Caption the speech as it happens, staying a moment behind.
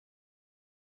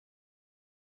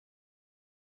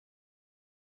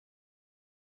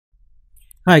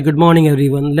Hi, good morning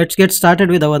everyone. Let's get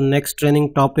started with our next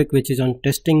training topic, which is on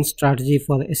testing strategy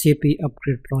for the SAP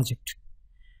upgrade project.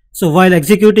 So while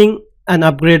executing an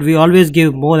upgrade, we always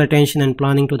give more attention and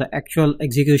planning to the actual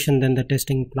execution than the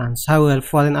testing plans. However,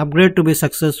 for an upgrade to be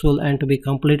successful and to be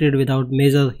completed without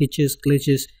major hitches,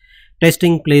 glitches,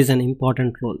 testing plays an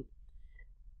important role.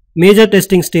 Major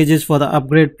testing stages for the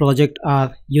upgrade project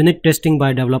are unit testing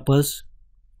by developers,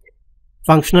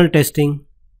 functional testing,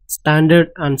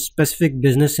 standard and specific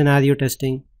business scenario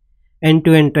testing,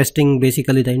 end-to-end testing,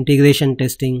 basically the integration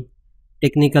testing,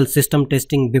 technical system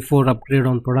testing before upgrade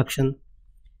on production,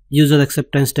 user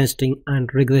acceptance testing,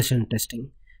 and regression testing.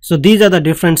 So these are the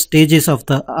different stages of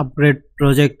the upgrade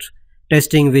project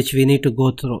testing which we need to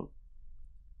go through.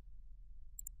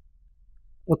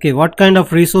 Okay, what kind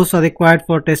of resources are required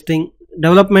for testing?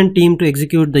 Development team to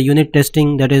execute the unit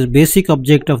testing. That is, basic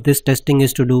object of this testing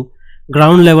is to do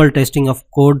ground level testing of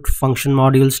code, function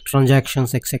modules,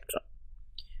 transactions, etc.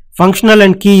 Functional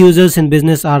and key users in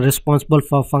business are responsible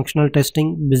for functional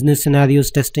testing, business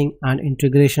scenarios testing, and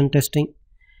integration testing.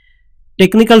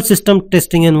 Technical system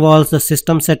testing involves the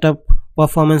system setup,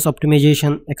 performance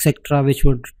optimization, etc., which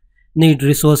would need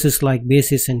resources like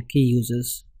basis and key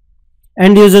users.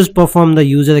 End users perform the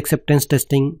user acceptance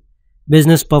testing,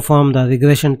 business perform the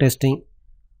regression testing.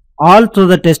 All through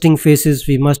the testing phases,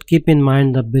 we must keep in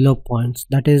mind the below points,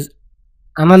 that is,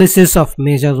 analysis of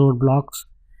major roadblocks,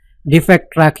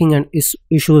 defect tracking and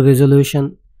issue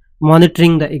resolution,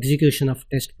 monitoring the execution of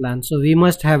test plan. So we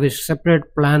must have a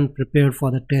separate plan prepared for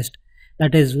the test.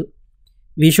 That is,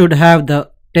 we should have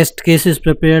the test cases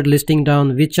prepared, listing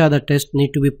down which are the tests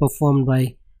need to be performed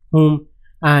by whom,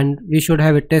 and we should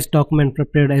have a test document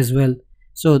prepared as well.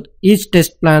 So each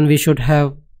test plan we should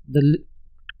have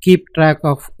keep track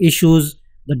of issues,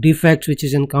 the defects which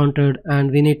is encountered, and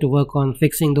we need to work on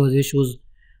fixing those issues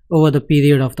over the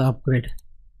period of the upgrade.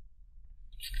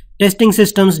 Testing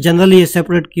systems. Generally, a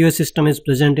separate QA system is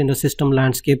present in the system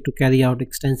landscape to carry out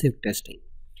extensive testing.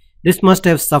 This must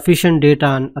have sufficient data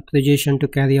and authorization to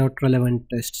carry out relevant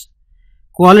tests.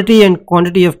 Quality and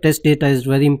quantity of test data is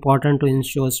very important to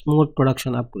ensure smooth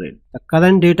production upgrade. The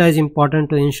current data is important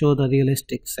to ensure the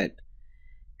realistic set.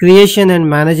 Creation and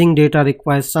managing data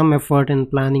requires some effort in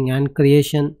planning and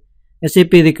creation.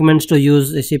 SAP recommends to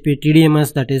use SAP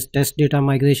TDMS, that is Test Data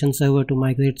Migration Server, to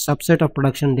migrate subset of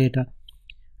production data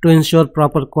to ensure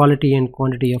proper quality and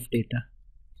quantity of data.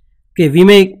 Okay, we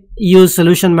may use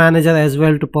Solution Manager as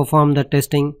well to perform the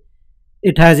testing.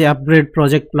 It has an upgrade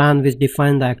project plan which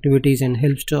defines the activities and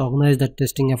helps to organize the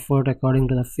testing effort according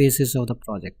to the phases of the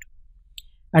project.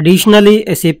 Additionally,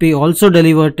 SAP also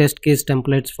delivers test case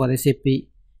templates for SAP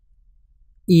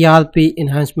ERP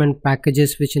enhancement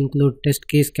packages, which include test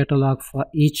case catalog for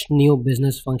each new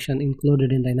business function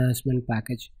included in the enhancement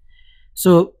package.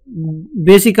 So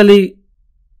basically,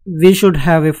 we should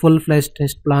have a full-fledged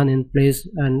test plan in place,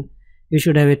 and we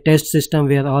should have a test system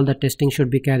where all the testing should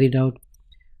be carried out.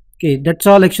 Okay, that's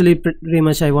all actually pretty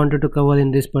much I wanted to cover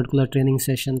in this particular training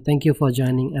session. Thank you for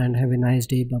joining and have a nice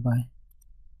day. Bye bye.